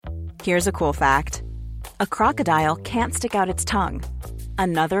Here's a cool fact. A crocodile can't stick out its tongue.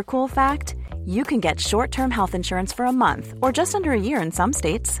 Another cool fact, you can get short-term health insurance for a month or just under a year in some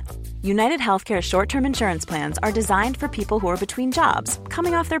states. United Healthcare short-term insurance plans are designed for people who are between jobs,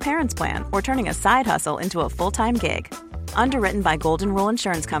 coming off their parents' plan, or turning a side hustle into a full-time gig. Underwritten by Golden Rule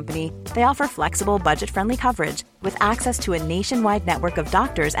Insurance Company, they offer flexible, budget-friendly coverage with access to a nationwide network of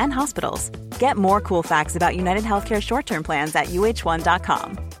doctors and hospitals. Get more cool facts about United Healthcare short-term plans at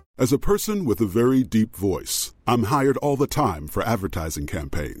uh1.com. As a person with a very deep voice, I'm hired all the time for advertising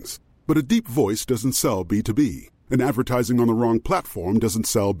campaigns. But a deep voice doesn't sell B2B, and advertising on the wrong platform doesn't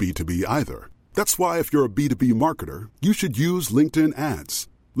sell B2B either. That's why if you're a B2B marketer, you should use LinkedIn ads.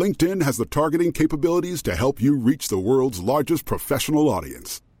 LinkedIn has the targeting capabilities to help you reach the world's largest professional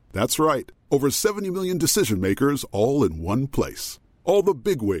audience. That's right, over 70 million decision makers all in one place. All the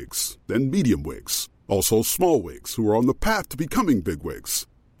big wigs, then medium wigs, also small wigs who are on the path to becoming big wigs.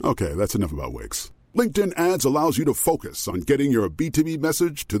 Okay, that's enough about wigs. LinkedIn ads allows you to focus on getting your B2B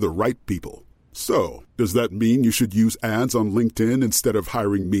message to the right people. So, does that mean you should use ads on LinkedIn instead of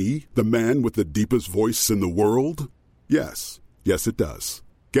hiring me, the man with the deepest voice in the world? Yes. Yes, it does.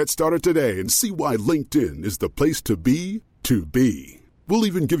 Get started today and see why LinkedIn is the place to be to be. We'll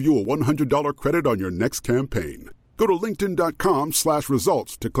even give you a $100 credit on your next campaign. Go to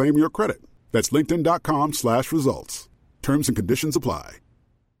linkedin.com/results to claim your credit. That's linkedin.com/results. Terms and conditions apply.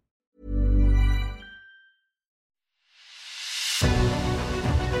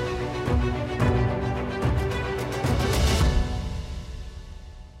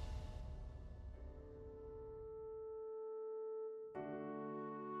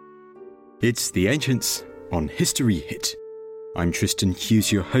 It's The Ancients on History Hit. I'm Tristan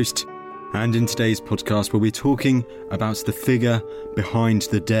Hughes, your host, and in today's podcast we'll be talking about the figure behind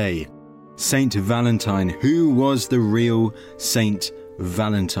the day, Saint Valentine. Who was the real Saint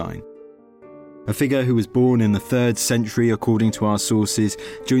Valentine? A figure who was born in the 3rd century, according to our sources,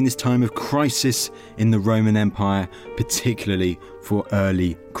 during this time of crisis in the Roman Empire, particularly for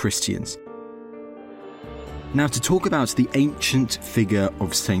early Christians. Now, to talk about the ancient figure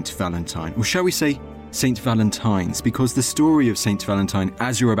of Saint Valentine, or shall we say Saint Valentine's, because the story of Saint Valentine,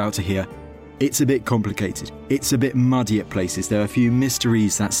 as you're about to hear, it's a bit complicated. It's a bit muddy at places. There are a few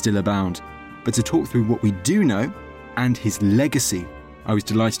mysteries that still abound. But to talk through what we do know and his legacy, I was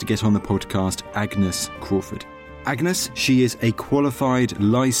delighted to get on the podcast Agnes Crawford. Agnes, she is a qualified,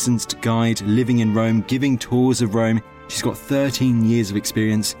 licensed guide living in Rome, giving tours of Rome. She's got 13 years of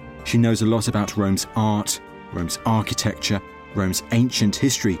experience. She knows a lot about Rome's art, Rome's architecture, Rome's ancient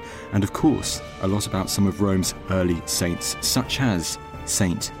history, and of course, a lot about some of Rome's early saints, such as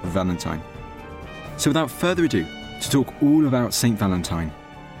Saint Valentine. So without further ado, to talk all about Saint Valentine,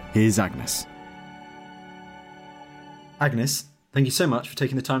 here's Agnes. Agnes, thank you so much for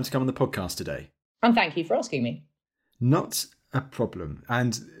taking the time to come on the podcast today. And thank you for asking me. Not a problem.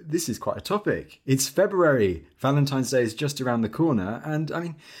 And this is quite a topic. It's February. Valentine's Day is just around the corner. And I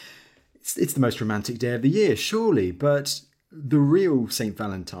mean, it's the most romantic day of the year, surely. But the real St.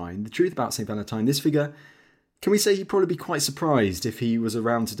 Valentine, the truth about St. Valentine, this figure, can we say he'd probably be quite surprised if he was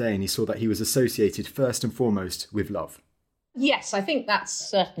around today and he saw that he was associated first and foremost with love? Yes, I think that's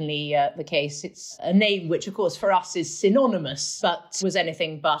certainly the case. It's a name which, of course, for us is synonymous, but was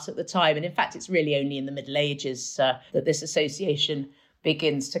anything but at the time. And in fact, it's really only in the Middle Ages that this association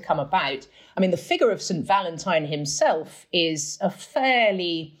begins to come about. I mean, the figure of St. Valentine himself is a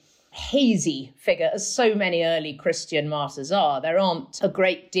fairly hazy figure, as so many early Christian martyrs are. There aren't a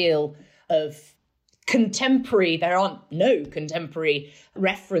great deal of there aren't no contemporary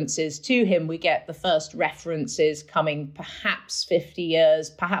references to him. We get the first references coming perhaps 50 years,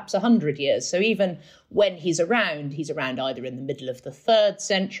 perhaps 100 years. So even when he's around either in the middle of the 3rd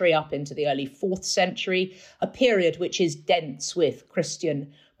century up into the early 4th century, a period which is dense with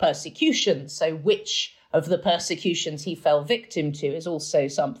Christian persecution. So which of the persecutions he fell victim to is also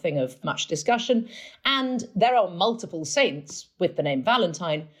something of much discussion. And there are multiple saints with the name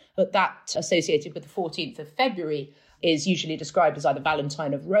Valentine, but that associated with the 14th of February is usually described as either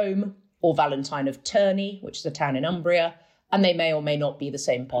Valentine of Rome or Valentine of Terni, which is a town in Umbria, and they may or may not be the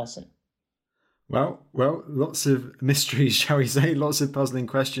same person. Well, lots of mysteries, shall we say, lots of puzzling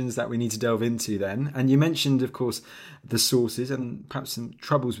questions that we need to delve into then. And you mentioned, of course, the sources and perhaps some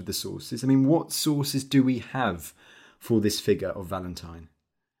troubles with the sources. I mean, what sources do we have for this figure of Valentine?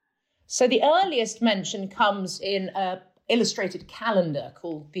 So the earliest mention comes in a illustrated calendar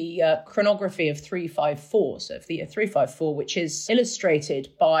called the Chronography of 354, so of the year 354, which is illustrated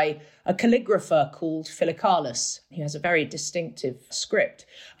by a calligrapher called Philocalus. He has a very distinctive script.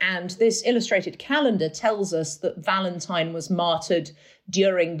 And this illustrated calendar tells us that Valentine was martyred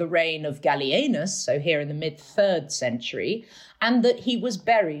during the reign of Gallienus, so here in the mid-3rd century, and that he was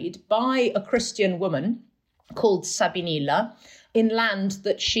buried by a Christian woman called Sabinilla in land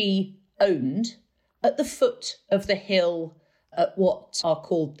that she owned at the foot of the hill at what are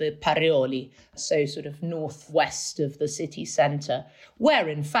called the Pareoli, so sort of northwest of the city centre, where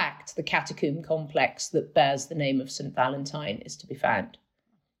in fact the catacomb complex that bears the name of St. Valentine is to be found.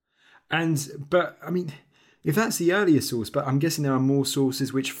 But I mean, if that's the earlier source, but I'm guessing there are more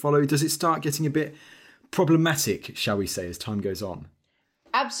sources which follow, does it start getting a bit problematic, shall we say, as time goes on?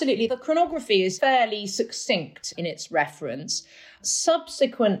 Absolutely. The chronography is fairly succinct in its reference.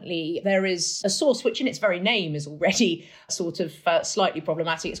 Subsequently, there is a source which in its very name is already sort of slightly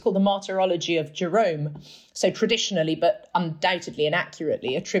problematic. It's called the Martyrology of Jerome. So traditionally, but undoubtedly and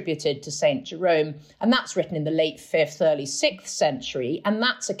accurately attributed to St. Jerome. And that's written in the late 5th, early 6th century. And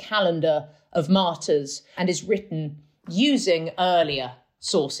that's a calendar of martyrs and is written using earlier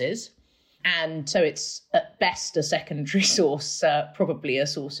sources. And so it's at best a secondary source, probably a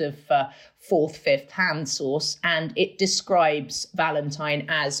sort of 4th, 5th hand source. And it describes Valentine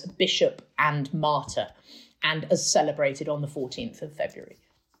as bishop and martyr and as celebrated on the 14th of February.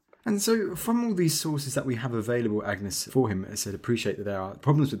 And so from all these sources that we have available, Agnes, for him, I said, appreciate that there are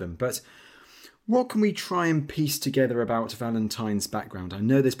problems with them. But what can we try and piece together about Valentine's background? I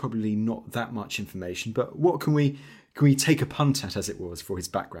know there's probably not that much information, but what can we take a punt at, as it was, for his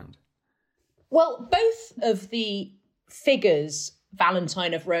background? Well, both of the figures,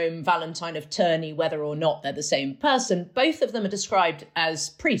 Valentine of Rome, Valentine of Terni, whether or not they're the same person, both of them are described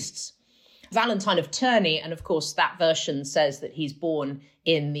as priests. Valentine of Terni, and of course that version says that he's born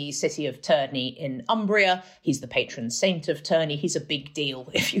in the city of Terni in Umbria. He's the patron saint of Terni. He's a big deal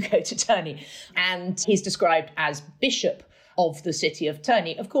if you go to Terni. And he's described as bishop of the city of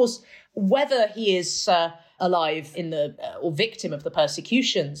Terni. Of course, whether he is alive in or victim of the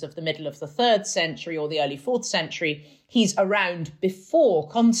persecutions of the middle of the 3rd century or the early 4th century, he's around before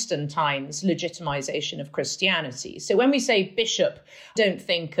Constantine's legitimization of Christianity. So when we say bishop, don't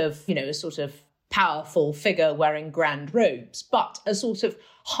think of, a sort of powerful figure wearing grand robes, but a sort of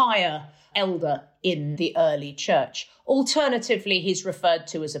higher elder in the early church. Alternatively, he's referred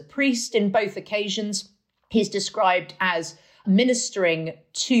to as a priest in both occasions. He's described as ministering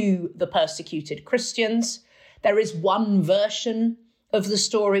to the persecuted Christians. There is one version of the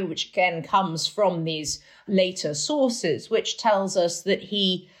story, which again comes from these later sources, which tells us that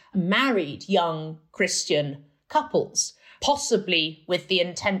he married young Christian couples, possibly with the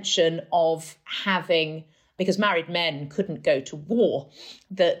intention of having, because married men couldn't go to war,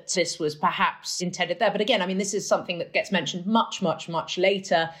 that this was perhaps intended there. But again, this is something that gets mentioned much, much, much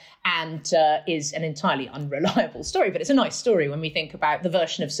later and is an entirely unreliable story. But it's a nice story when we think about the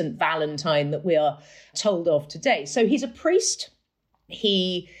version of St. Valentine that we are told of today. So he's a priest.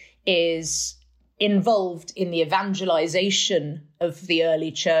 He is involved in the evangelization of the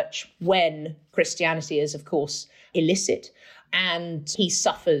early church when Christianity is, of course, illicit. And he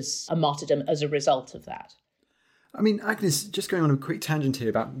suffers a martyrdom as a result of that. Agnes, just going on a quick tangent here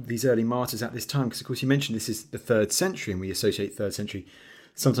about these early martyrs at this time, because of course you mentioned this is the 3rd century and we associate 3rd century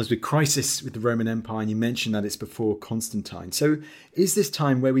sometimes with crisis with the Roman Empire, and you mentioned that it's before Constantine. So is this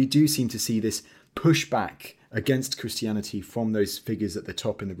time where we do seem to see this pushback against Christianity from those figures at the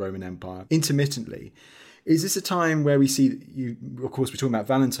top in the Roman Empire intermittently? Is this a time where we see, of course we're talking about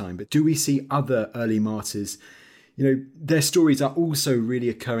Valentine, but do we see other early martyrs? Their stories are also really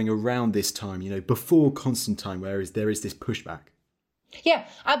occurring around this time, before Constantine, whereas there is this pushback. Yeah,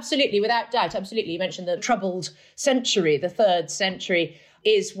 absolutely, without doubt, absolutely. You mentioned the troubled century, the 3rd century,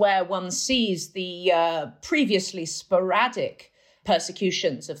 is where one sees the previously sporadic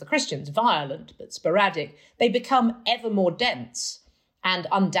persecutions of the Christians, violent but sporadic. They become ever more dense. And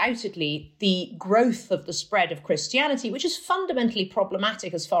undoubtedly, the growth of the spread of Christianity, which is fundamentally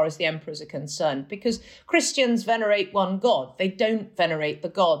problematic as far as the emperors are concerned, because Christians venerate one God. They don't venerate the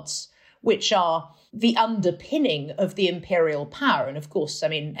gods, which are the underpinning of the imperial power. And of course,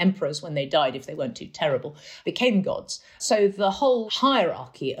 emperors, when they died, if they weren't too terrible, became gods. So the whole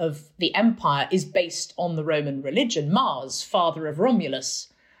hierarchy of the empire is based on the Roman religion. Mars, father of Romulus,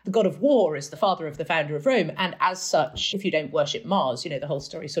 the god of war, is the father of the founder of Rome. And as such, if you don't worship Mars, the whole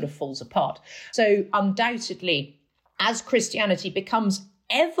story sort of falls apart. So undoubtedly, as Christianity becomes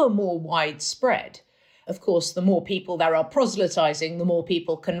ever more widespread, of course, the more people there are proselytizing, the more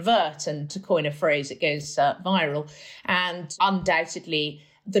people convert. And to coin a phrase, it goes viral. And undoubtedly,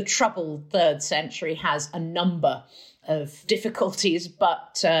 the troubled 3rd century has a number of difficulties,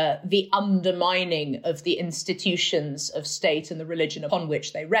 but the undermining of the institutions of state and the religion upon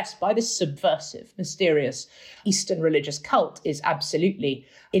which they rest by this subversive, mysterious Eastern religious cult is absolutely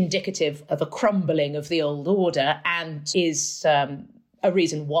indicative of a crumbling of the old order and is a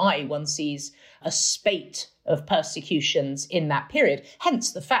reason why one sees a spate of persecutions in that period.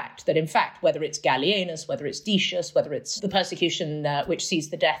 Hence the fact that, in fact, whether it's Gallienus, whether it's Decius, whether it's the persecution which sees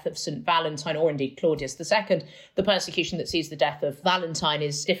the death of St. Valentine, or indeed Claudius II, the persecution that sees the death of Valentine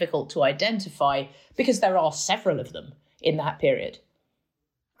is difficult to identify because there are several of them in that period.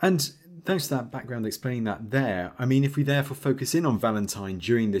 And thanks to that background explaining that there, I mean, if we therefore focus in on Valentine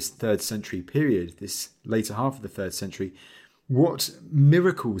during this 3rd century period, this later half of the 3rd century, what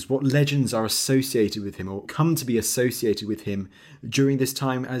miracles, what legends are associated with him or come to be associated with him during this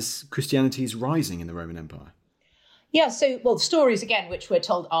time as Christianity is rising in the Roman Empire? Yeah, so, stories, again, which we're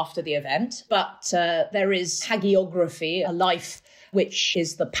told after the event, but there is hagiography, a life which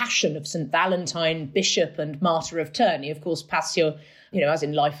is the passion of St. Valentine, bishop and martyr of Terni. Of course, Passio, as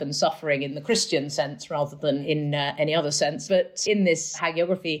in life and suffering in the Christian sense rather than in any other sense. But in this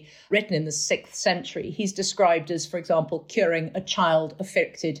hagiography written in the 6th century, he's described as, for example, curing a child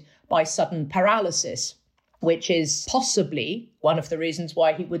afflicted by sudden paralysis, which is possibly one of the reasons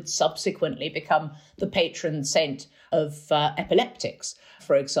why he would subsequently become the patron saint of epileptics,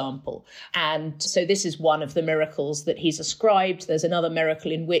 for example. And so this is one of the miracles that he's ascribed. There's another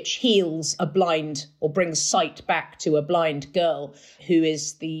miracle in which heals a blind or brings sight back to a blind girl who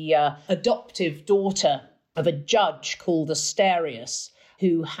is the adoptive daughter of a judge called Asterius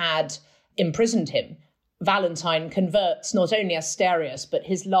who had imprisoned him. Valentine converts not only Asterius, but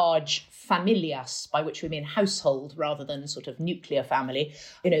his large familias, by which we mean household rather than sort of nuclear family.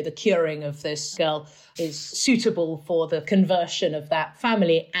 The curing of this girl is suitable for the conversion of that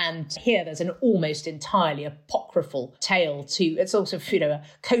family. And here there's an almost entirely apocryphal tale it's sort of, a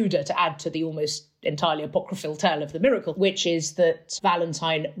coda to add to the almost entirely apocryphal tale of the miracle, which is that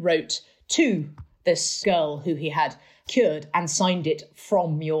Valentine wrote to this girl who he had cured and signed it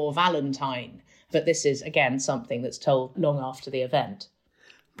 "From your Valentine." But this is, again, something that's told long after the event.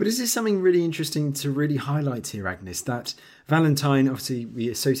 But is this something really interesting to really highlight here, Agnes, that Valentine, obviously we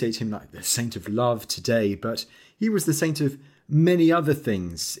associate him like the saint of love today, but he was the saint of many other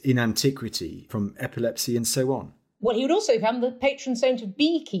things in antiquity, from epilepsy and so on. Well, he would also become the patron saint of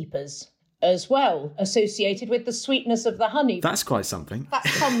beekeepers as well, associated with the sweetness of the honey. That's quite something. That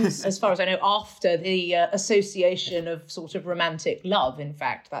comes, as far as I know, after the association of sort of romantic love. In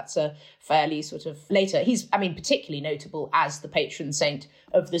fact, that's a fairly sort of later. He's, particularly notable as the patron saint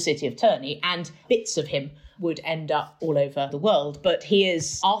of the city of Terni, and bits of him would end up all over the world. But he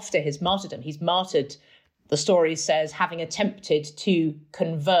is, after his martyrdom, he's martyred, the story says, having attempted to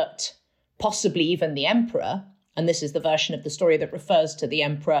convert possibly even the emperor. And this is the version of the story that refers to the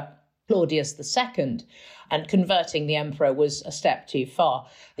emperor Claudius II, and converting the emperor was a step too far.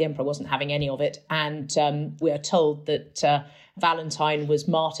 The emperor wasn't having any of it, and we are told that Valentine was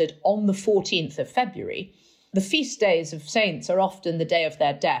martyred on the 14th of February. The feast days of saints are often the day of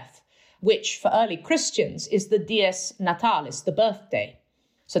their death, which for early Christians is the dies natalis, the birthday.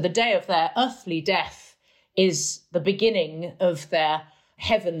 So the day of their earthly death is the beginning of their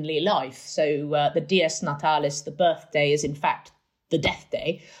heavenly life. So the dies natalis, the birthday, is in fact the death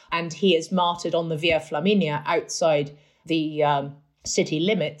day, and he is martyred on the Via Flaminia outside the city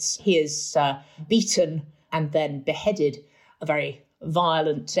limits. He is beaten and then beheaded, a very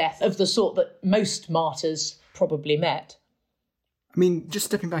violent death of the sort that most martyrs probably met. Just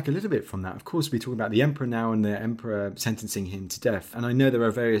stepping back a little bit from that, of course, we're talking about the emperor now and the emperor sentencing him to death. And I know there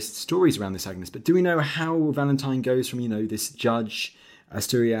are various stories around this, Agnes, but do we know how Valentine goes from, this judge,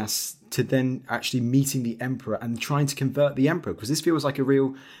 Asturias, to then actually meeting the emperor and trying to convert the emperor? Because this feels like a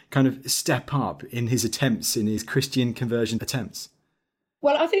real kind of step up in his attempts, in his Christian conversion attempts.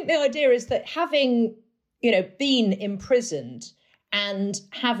 Well, I think the idea is that having, been imprisoned and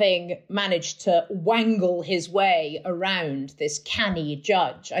having managed to wangle his way around this canny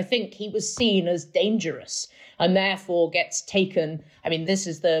judge, I think he was seen as dangerous and therefore gets taken. This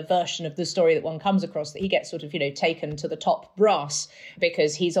is the version of the story that one comes across, that he gets sort of, taken to the top brass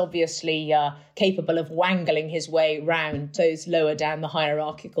because he's obviously capable of wangling his way round those lower down the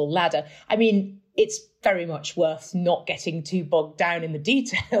hierarchical ladder. It's very much worth not getting too bogged down in the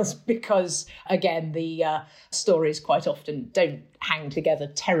details because, again, the stories quite often don't hang together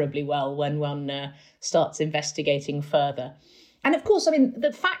terribly well when one starts investigating further. And of course,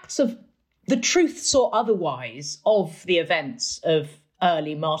 the facts of the truths or otherwise of the events of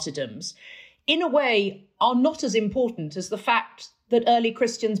early martyrdoms, in a way, are not as important as the fact that early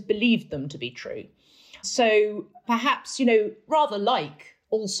Christians believed them to be true. So perhaps, rather like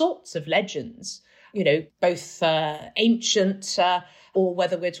all sorts of legends, both ancient or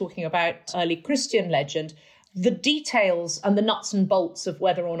whether we're talking about early Christian legend, the details and the nuts and bolts of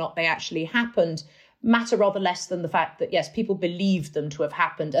whether or not they actually happened matter rather less than the fact that, yes, people believed them to have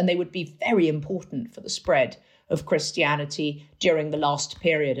happened, and they would be very important for the spread of Christianity during the last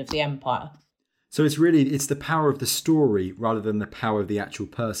period of the empire. So it's the power of the story rather than the power of the actual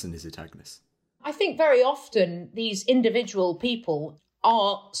person, is it, Agnes? I think very often these individual people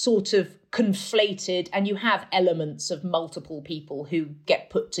are sort of conflated, and you have elements of multiple people who get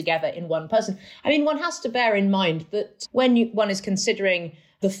put together in one person. I mean, one has to bear in mind that when one is considering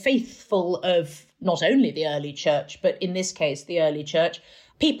the faithful of not only the early church, but in this case, the early church,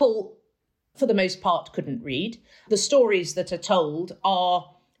 people, for the most part, couldn't read. The stories that are told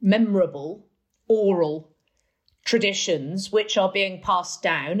are memorable, oral traditions which are being passed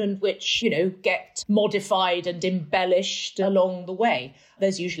down and which, get modified and embellished along the way.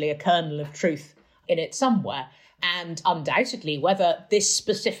 There's usually a kernel of truth in it somewhere. And undoubtedly, whether this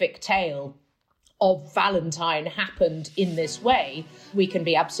specific tale of Valentine happened in this way, we can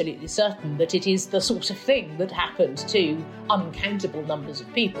be absolutely certain that it is the sort of thing that happened to uncountable numbers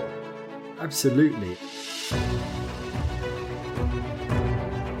of people. Absolutely.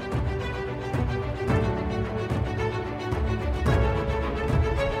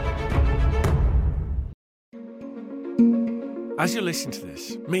 As you listen to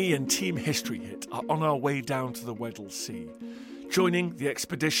this, me and Team History Hit are on our way down to the Weddell Sea, joining the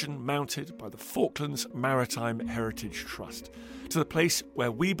expedition mounted by the Falklands Maritime Heritage Trust to the place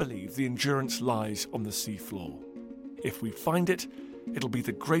where we believe the Endurance lies on the seafloor. If we find it, it'll be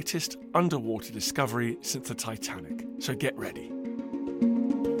the greatest underwater discovery since the Titanic, so get ready.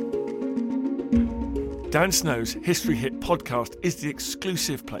 Dan Snow's History Hit podcast is the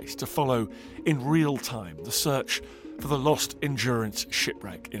exclusive place to follow in real time the search for the lost Endurance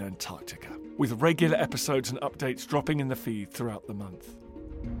shipwreck in Antarctica, with regular episodes and updates dropping in the feed throughout the month.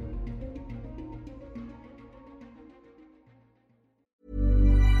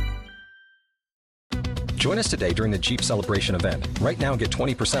 Join us today during the Jeep Celebration event. Right now, get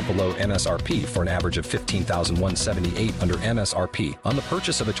 20% below MSRP for an average of $15,178 under MSRP on the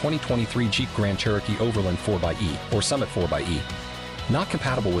purchase of a 2023 Jeep Grand Cherokee Overland 4xE or Summit 4xE. Not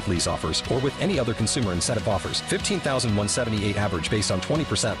compatible with lease offers or with any other consumer incentive offers. $15,178 average based on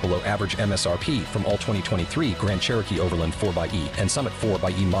 20% below average MSRP from all 2023 Grand Cherokee Overland 4xE and Summit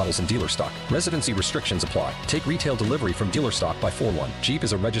 4xE models in dealer stock. Residency restrictions apply. Take retail delivery from dealer stock by 4/1. Jeep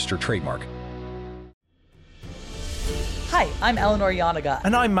is a registered trademark. Hi, I'm Eleanor Yanaga.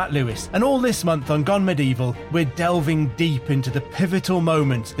 And I'm Matt Lewis. And all this month on Gone Medieval, we're delving deep into the pivotal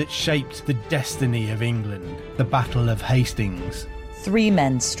moment that shaped the destiny of England, the Battle of Hastings. 3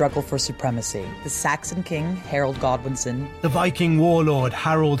 men struggle for supremacy. The Saxon king, Harold Godwinson, The Viking warlord,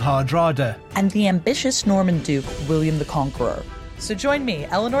 Harold Hardrada, and the ambitious Norman Duke, William the Conqueror. So join me,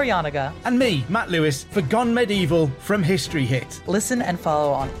 Eleanor Yanaga, and me, Matt Lewis, for Gone Medieval from History Hit. Listen and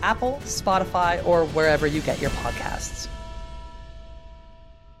follow on Apple, Spotify, or wherever you get your podcasts.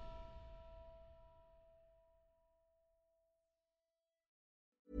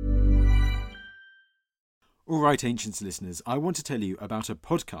 All right, Ancients listeners, I want to tell you about a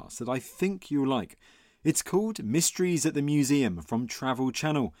podcast that I think you'll like. It's called Mysteries at the Museum from Travel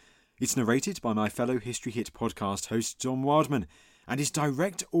Channel. It's narrated by my fellow History Hit podcast host Don Wildman and is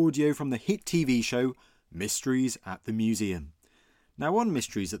direct audio from the hit TV show Mysteries at the Museum. Now on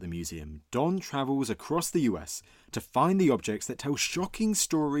Mysteries at the Museum, Don travels across the US to find the objects that tell shocking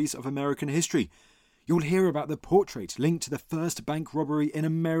stories of American history. You'll hear about the portrait linked to the first bank robbery in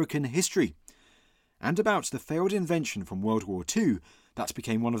American history, and about the failed invention from World War II that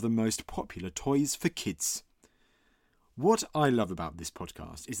became one of the most popular toys for kids. What I love about this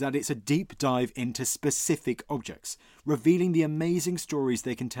podcast is that it's a deep dive into specific objects, revealing the amazing stories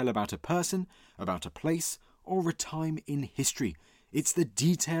they can tell about a person, about a place, or a time in history. It's the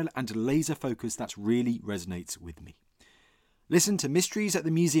detail and laser focus that really resonates with me. Listen to Mysteries at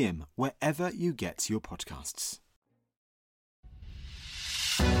the Museum wherever you get your podcasts.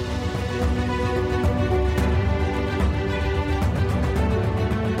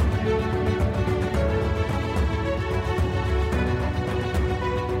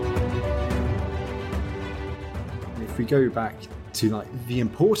 If we go back to the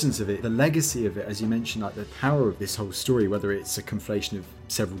importance of it, the legacy of it, as you mentioned, the power of this whole story, whether it's a conflation of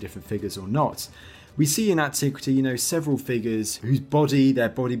several different figures or not, we see in antiquity, several figures whose their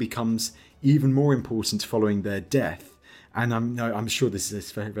body becomes even more important following their death. And I'm sure this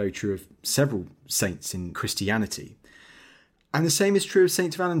is very, very true of several saints in Christianity. And the same is true of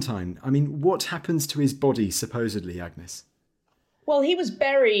Saint Valentine. I mean, what happens to his body, supposedly, Agnes? Well, he was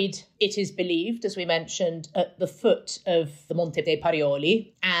buried, it is believed, as we mentioned, at the foot of the Monte dei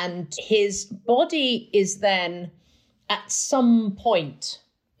Parioli, and his body is then, at some point,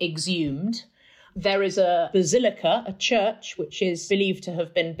 exhumed. There is a basilica, a church, which is believed to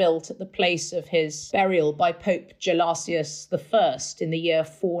have been built at the place of his burial by Pope Gelasius I in the year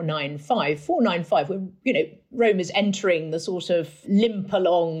 495. 495, when, Rome is entering the sort of limp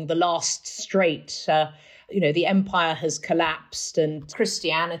along the last strait. The empire has collapsed and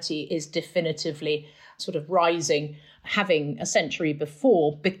Christianity is definitively sort of rising, having a century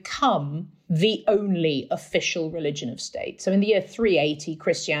before become the only official religion of state. So in the year 380,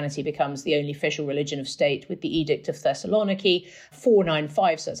 Christianity becomes the only official religion of state with the Edict of Thessaloniki.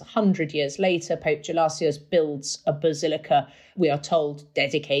 495, so it's 100 years later, Pope Gelasius builds a basilica, we are told,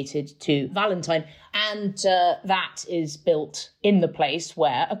 dedicated to Valentine. And that is built in the place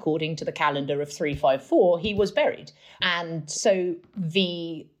where, according to the calendar of 354, he was buried. And so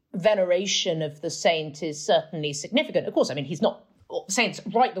the veneration of the saint is certainly significant. Of course, he's not saints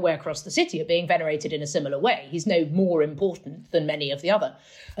right the way across the city are being venerated in a similar way. He's no more important than many of the other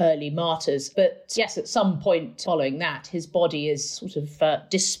early martyrs. But yes, at some point following that, his body is sort of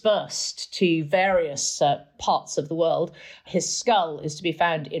dispersed to various parts of the world. His skull is to be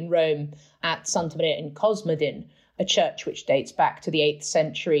found in Rome at Santa Maria in Cosmedin, a church which dates back to the 8th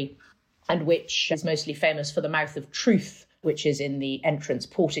century and which is mostly famous for the Mouth of Truth, which is in the entrance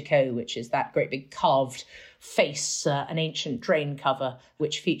portico, which is that great big carved face, an ancient drain cover,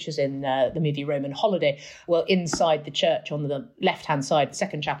 which features in the movie Roman Holiday. Well, inside the church on the left-hand side, the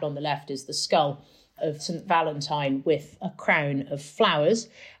second chapel on the left, is the skull of St. Valentine with a crown of flowers.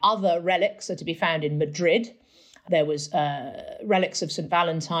 Other relics are to be found in Madrid. There was relics of St.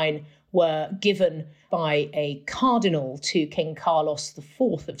 Valentine were given by a cardinal to King Carlos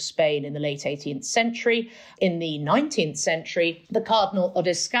IV of Spain in the late 18th century. In the 19th century, the Cardinal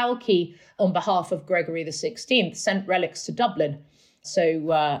Odescalchi, on behalf of Gregory XVI, sent relics to Dublin.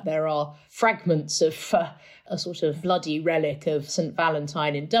 So there are fragments of a sort of bloody relic of St.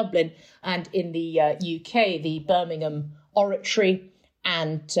 Valentine in Dublin. And in the UK, the Birmingham Oratory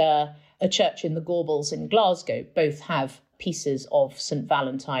and a church in the Gorbals in Glasgow both have pieces of St.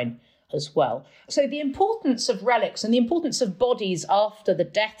 Valentine as well. So the importance of relics and the importance of bodies after the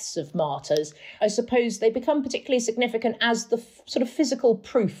deaths of martyrs, I suppose they become particularly significant as the sort of physical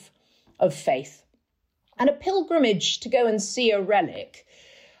proof of faith. And a pilgrimage to go and see a relic,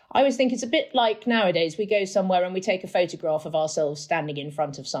 I always think it's a bit like nowadays we go somewhere and we take a photograph of ourselves standing in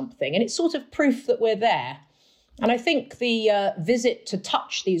front of something, and it's sort of proof that we're there. And I think the visit to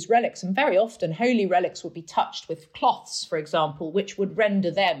touch these relics, and very often holy relics would be touched with cloths, for example, which would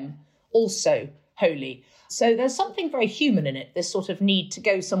render them also holy. So there's something very human in it, this sort of need to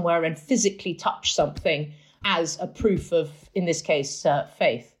go somewhere and physically touch something as a proof of, in this case,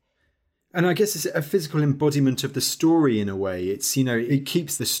 faith. And I guess it's a physical embodiment of the story in a way. It's, it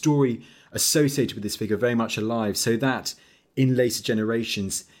keeps the story associated with this figure very much alive, so that in later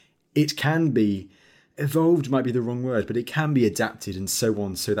generations it can be evolved, might be the wrong word, but it can be adapted and so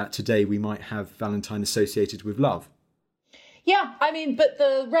on, so that today we might have Valentine associated with love. Yeah, but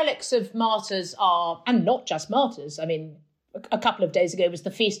the relics of martyrs are, and not just martyrs, a couple of days ago was the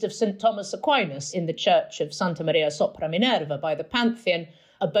feast of St. Thomas Aquinas in the church of Santa Maria sopra Minerva by the Pantheon.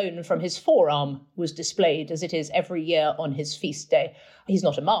 A bone from his forearm was displayed, as it is every year on his feast day. He's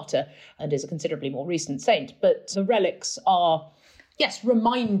not a martyr and is a considerably more recent saint, but the relics are, yes,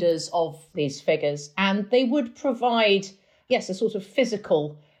 reminders of these figures, and they would provide, yes, a sort of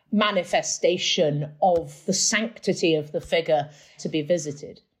physical manifestation of the sanctity of the figure to be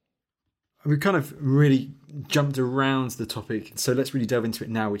visited. We've kind of really jumped around the topic, so let's really delve into it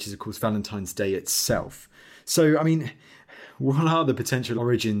now, which is, of course, Valentine's Day itself. So, what are the potential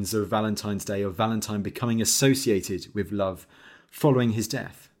origins of Valentine's Day, of Valentine becoming associated with love following his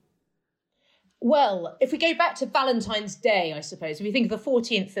death? Well, if we go back to Valentine's Day, I suppose, if we think of the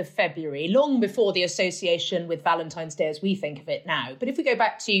 14th of February, long before the association with Valentine's Day as we think of it now, but if we go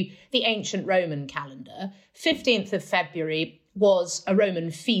back to the ancient Roman calendar, 15th of February was a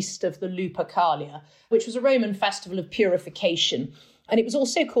Roman feast of the Lupercalia, which was a Roman festival of purification, and it was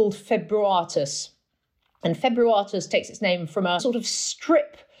also called Februatus. And Februatus takes its name from a sort of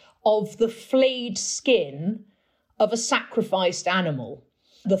strip of the flayed skin of a sacrificed animal,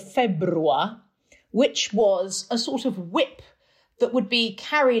 the februa, which was a sort of whip that would be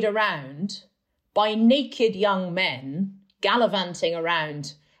carried around by naked young men gallivanting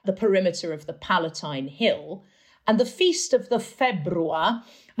around the perimeter of the Palatine Hill. And the feast of the februa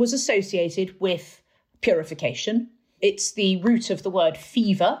was associated with purification, It's the root of the word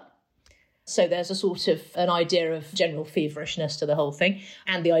fever. So there's a sort of an idea of general feverishness to the whole thing.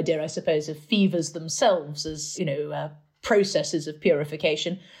 And the idea, I suppose, of fevers themselves as, processes of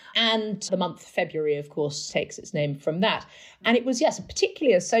purification. And the month February, of course, takes its name from that. And it was, yes,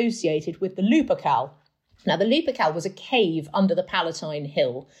 particularly associated with the Lupercal. Now, the Lupercal was a cave under the Palatine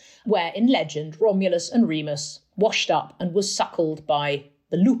Hill where, in legend, Romulus and Remus washed up and was suckled by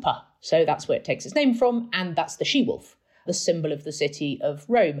the Lupa. So that's where it takes its name from, and that's the she-wolf, the symbol of the city of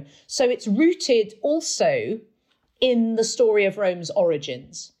Rome. So it's rooted also in the story of Rome's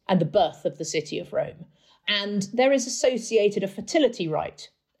origins and the birth of the city of Rome. And there is associated a fertility rite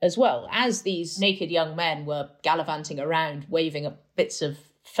as well. As these naked young men were gallivanting around, waving up bits of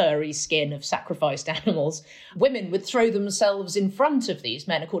furry skin of sacrificed animals, women would throw themselves in front of these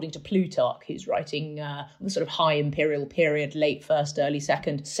men, according to Plutarch, who's writing the sort of high imperial period, late 1st, early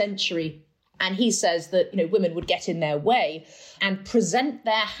 2nd century. And he says that, women would get in their way and present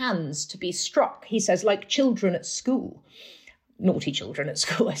their hands to be struck, he says, like children at school. Naughty children at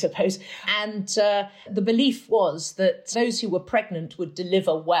school, I suppose. And the belief was that those who were pregnant would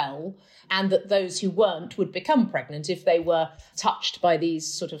deliver well, and that those who weren't would become pregnant if they were touched by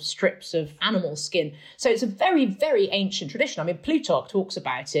these sort of strips of animal skin. So it's a very, very ancient tradition. I mean, Plutarch talks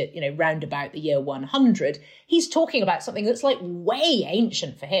about it, round about the year 100. He's talking about something that's like way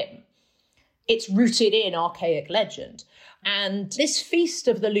ancient for him. It's rooted in archaic legend. And this feast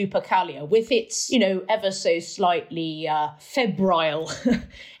of the Lupercalia, with its, ever so slightly febrile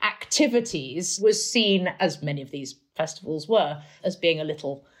activities, was seen, as many of these festivals were, as being a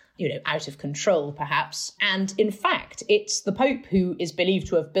little, out of control, perhaps. And in fact, it's the Pope who is believed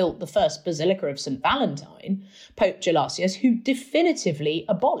to have built the first Basilica of St. Valentine, Pope Gelasius, who definitively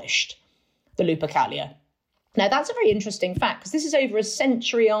abolished the Lupercalia. Now, that's a very interesting fact, because this is over a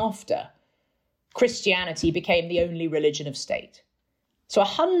century after Christianity became the only religion of state. So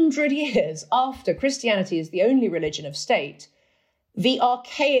 100 years after Christianity is the only religion of state, the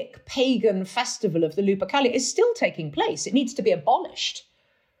archaic pagan festival of the Lupercalia is still taking place. It needs to be abolished.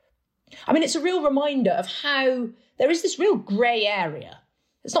 I mean, it's a real reminder of how there is this real grey area.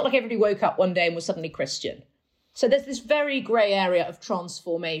 It's not like everybody woke up one day and was suddenly Christian. So there's this very grey area of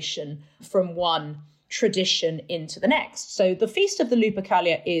transformation from one tradition into the next. So the Feast of the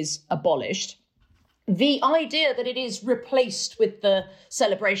Lupercalia is abolished. The idea that it is replaced with the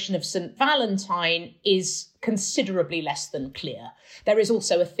celebration of St. Valentine is considerably less than clear. There is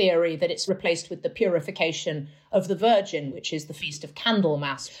also a theory that it's replaced with the purification of the Virgin, which is the Feast of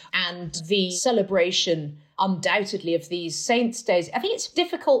Candlemas, and the celebration undoubtedly of these saints' days. I think it's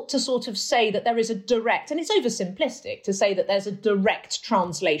difficult to sort of say that there is a direct, and it's oversimplistic to say that there's a direct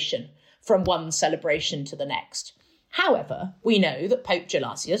translation from one celebration to the next. However, we know that Pope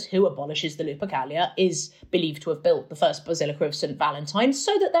Gelasius, who abolishes the Lupercalia, is believed to have built the first Basilica of St. Valentine,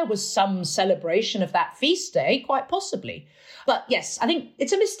 so that there was some celebration of that feast day, quite possibly. But yes, I think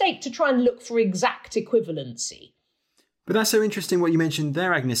it's a mistake to try and look for exact equivalency. But that's so interesting what you mentioned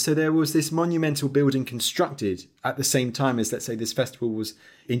there, Agnes. So there was this monumental building constructed at the same time as, let's say, this festival was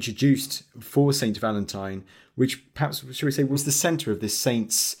introduced for St. Valentine, which perhaps, shall we say, was the centre of this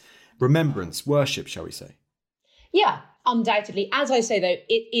saint's remembrance, worship, shall we say? Yeah, undoubtedly. As I say, though,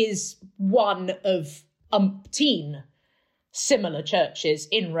 it is one of umpteen similar churches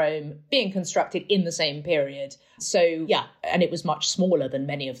in Rome being constructed in the same period. So, yeah, and it was much smaller than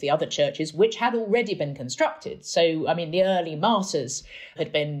many of the other churches, which had already been constructed. So, I mean, the early martyrs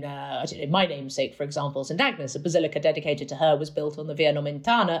had been, my namesake, for example, St. Agnes, a basilica dedicated to her was built on the Via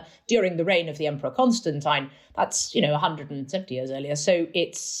Nomentana during the reign of the Emperor Constantine. That's, 170 years earlier. So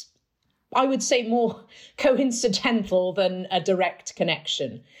it's, I would say, more coincidental than a direct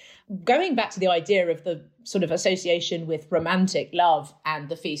connection. Going back to the idea of the sort of association with romantic love and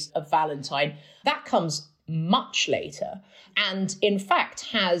the Feast of Valentine, that comes much later and, in fact,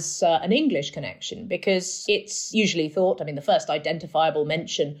 has an English connection because it's usually thought, the first identifiable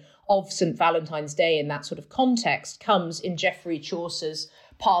mention of St. Valentine's Day in that sort of context comes in Geoffrey Chaucer's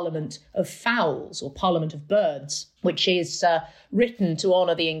Parliament of Fowls, or Parliament of Birds, which is written to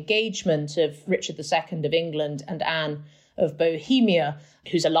honour the engagement of Richard II of England and Anne of Bohemia,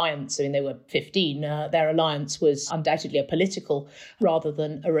 whose alliance, they were 15, their alliance was undoubtedly a political rather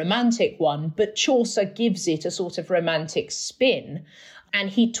than a romantic one, but Chaucer gives it a sort of romantic spin. And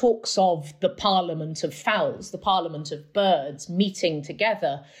he talks of the Parliament of Fowls, the Parliament of Birds, meeting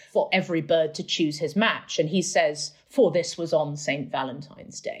together for every bird to choose his match. And he says, for this was on St.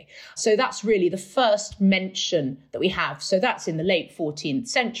 Valentine's Day. So that's really the first mention that we have. So that's in the late 14th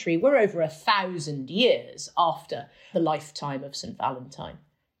century. We're over 1,000 years after the lifetime of St. Valentine.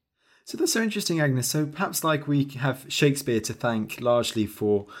 So that's so interesting, Agnes. So perhaps like we have Shakespeare to thank largely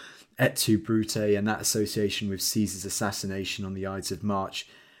for Et tu, Brute and that association with Caesar's assassination on the Ides of March,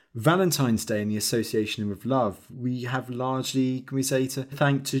 Valentine's Day and the association with love, we have largely, can we say, to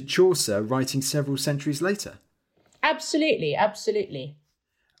thank to Chaucer writing several centuries later. Absolutely, absolutely.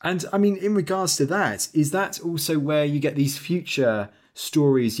 And I mean, in regards to that, is that also where you get these future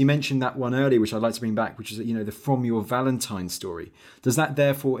stories? You mentioned that one earlier, which I'd like to bring back, which is, the From Your Valentine story. Does that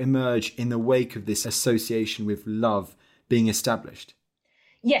therefore emerge in the wake of this association with love being established?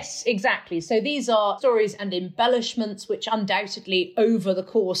 Yes, exactly. So these are stories and embellishments which undoubtedly over the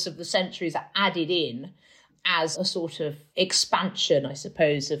course of the centuries are added in as a sort of expansion, I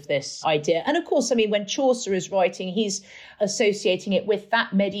suppose, of this idea. And of course, I mean, when Chaucer is writing, he's associating it with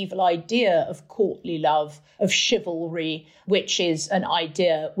that medieval idea of courtly love, of chivalry, which is an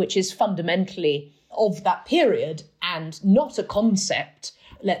idea which is fundamentally of that period and not a concept,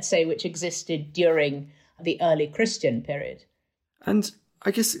 let's say, which existed during the early Christian period. And I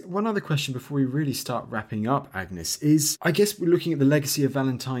guess one other question before we really start wrapping up, Agnes, is I guess we're looking at the legacy of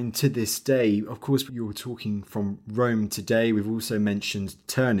Valentine to this day. Of course, you were talking from Rome today. We've also mentioned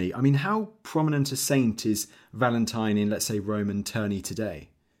Terni. I mean, how prominent a saint is Valentine in, let's say, Rome and Terni today?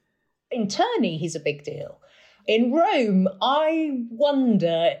 In Terni, he's a big deal. In Rome, I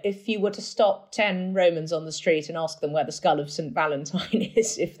wonder if you were to stop 10 Romans on the street and ask them where the skull of St. Valentine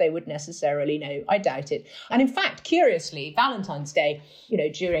is, if they would necessarily know. I doubt it. And in fact, curiously, Valentine's Day,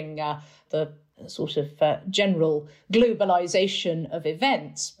 during the sort of general globalization of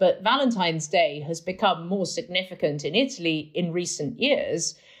events, but Valentine's Day has become more significant in Italy in recent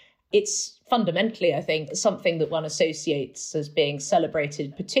years. It's fundamentally, I think, something that one associates as being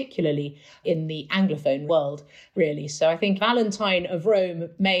celebrated, particularly in the Anglophone world, really. So I think Valentine of Rome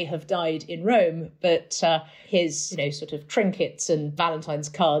may have died in Rome, but his, sort of trinkets and Valentine's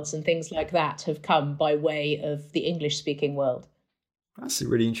cards and things like that have come by way of the English-speaking world. That's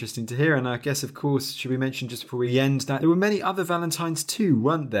really interesting to hear. And I guess, of course, should we mention just before we end that there were many other Valentines too,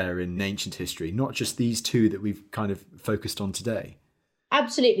 weren't there, in ancient history? Not just these two that we've kind of focused on today.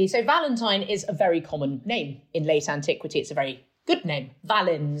 Absolutely. So Valentine is a very common name in late antiquity. It's a very good name.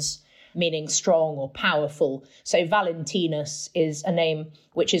 Valens, meaning strong or powerful. So Valentinus is a name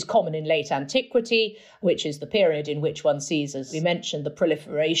which is common in late antiquity, which is the period in which one sees, as we mentioned, the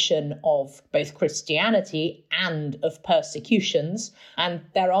proliferation of both Christianity and of persecutions. And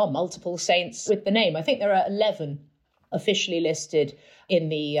there are multiple saints with the name. I think there are 11 officially listed in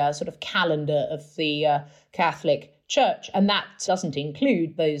the sort of calendar of the Catholic Church, and that doesn't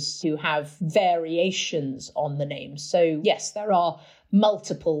include those who have variations on the name. So yes, there are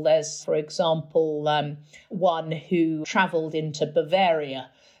multiple. There's, for example, one who travelled into Bavaria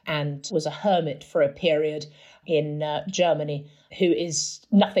and was a hermit for a period in Germany, who is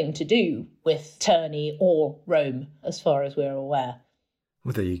nothing to do with Terni or Rome, as far as we're aware.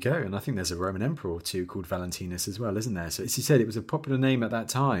 Well, there you go. And I think there's a Roman emperor or two called Valentinus as well, isn't there? So as you said, it was a popular name at that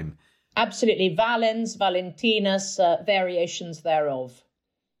time. Absolutely. Valens, Valentinus, variations thereof.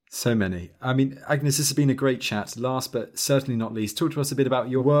 So many. I mean, Agnes, this has been a great chat. Last but certainly not least, talk to us a bit about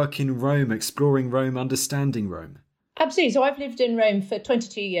your work in Rome, exploring Rome, understanding Rome. Absolutely. So I've lived in Rome for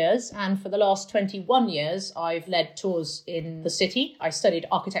 22 years, and for the last 21 years, I've led tours in the city. I studied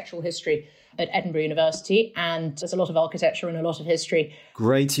architectural history at Edinburgh University, and there's a lot of architecture and a lot of history.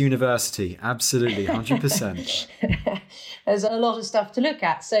 Great university, absolutely, 100%. There's a lot of stuff to look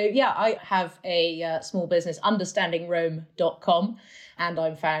at. So yeah, I have a small business, understandingrome.com, and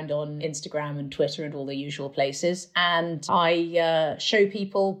I'm found on Instagram and Twitter and all the usual places. And I show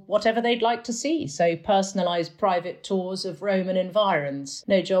people whatever they'd like to see. So personalised private tours of Roman environs.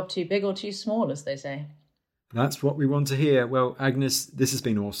 No job too big or too small, as they say. That's what we want to hear. Well, Agnes, this has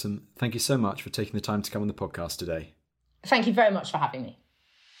been awesome. Thank you so much for taking the time to come on the podcast today. Thank you very much for having me.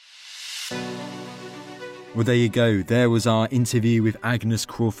 Well, there you go. There was our interview with Agnes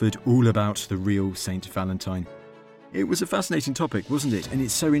Crawford, all about the real Saint Valentine. It was a fascinating topic, wasn't it? And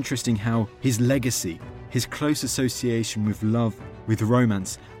it's so interesting how his legacy, his close association with love, with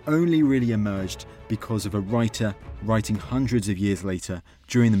romance, only really emerged because of a writer writing hundreds of years later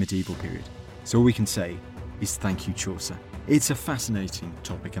during the medieval period. So all we can say is thank you, Chaucer. It's a fascinating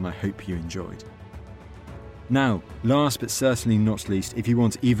topic and I hope you enjoyed. Now, last but certainly not least, if you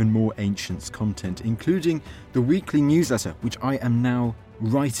want even more Ancients content, including the weekly newsletter, which I am now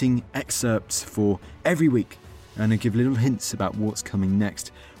writing excerpts for every week, and give little hints about what's coming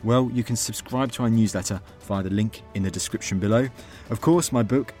next? Well, you can subscribe to our newsletter via the link in the description below. Of course, my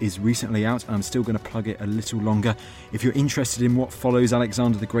book is recently out. I'm still going to plug it a little longer. If you're interested in what follows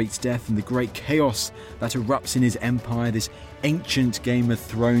Alexander the Great's death and the great chaos that erupts in his empire, this ancient Game of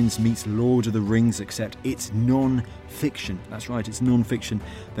Thrones meets Lord of the Rings, except it's non-fiction. That's right, it's non-fiction.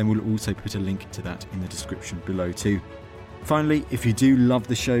 Then we'll also put a link to that in the description below too. Finally, if you do love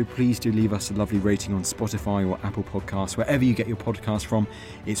the show, please do leave us a lovely rating on Spotify or Apple Podcasts, wherever you get your podcast from.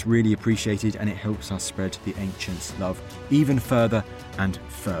 It's really appreciated and it helps us spread the ancients' love even further and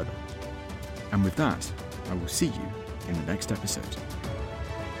further. And with that, I will see you in the next episode.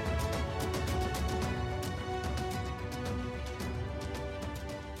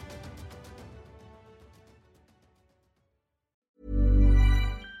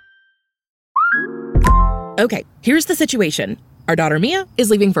 Okay, here's the situation. Our daughter Mia is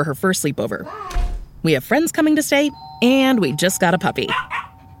leaving for her first sleepover. We have friends coming to stay, and we just got a puppy.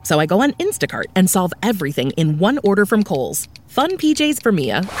 So I go on Instacart and solve everything in one order from Kohl's. Fun PJs for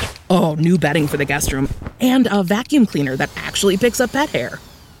Mia. Oh, new bedding for the guest room. And a vacuum cleaner that actually picks up pet hair.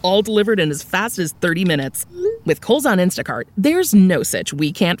 All delivered in as fast as 30 minutes. With Kohl's on Instacart, there's no such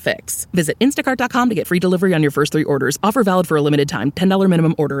we can't fix. Visit instacart.com to get free delivery on your first 3 orders. Offer valid for a limited time. $10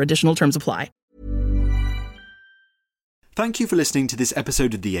 minimum order. Additional terms apply. Thank you for listening to this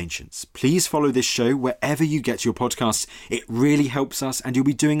episode of The Ancients. Please follow this show wherever you get your podcasts. It really helps us and you'll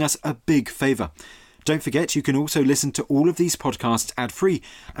be doing us a big favour. Don't forget you can also listen to all of these podcasts ad-free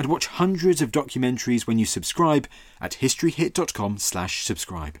and watch hundreds of documentaries when you subscribe at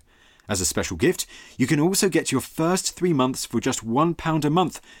historyhit.com/subscribe. As a special gift, you can also get your first 3 months for just £1 a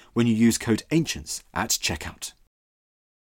month when you use code ANCIENTS at checkout.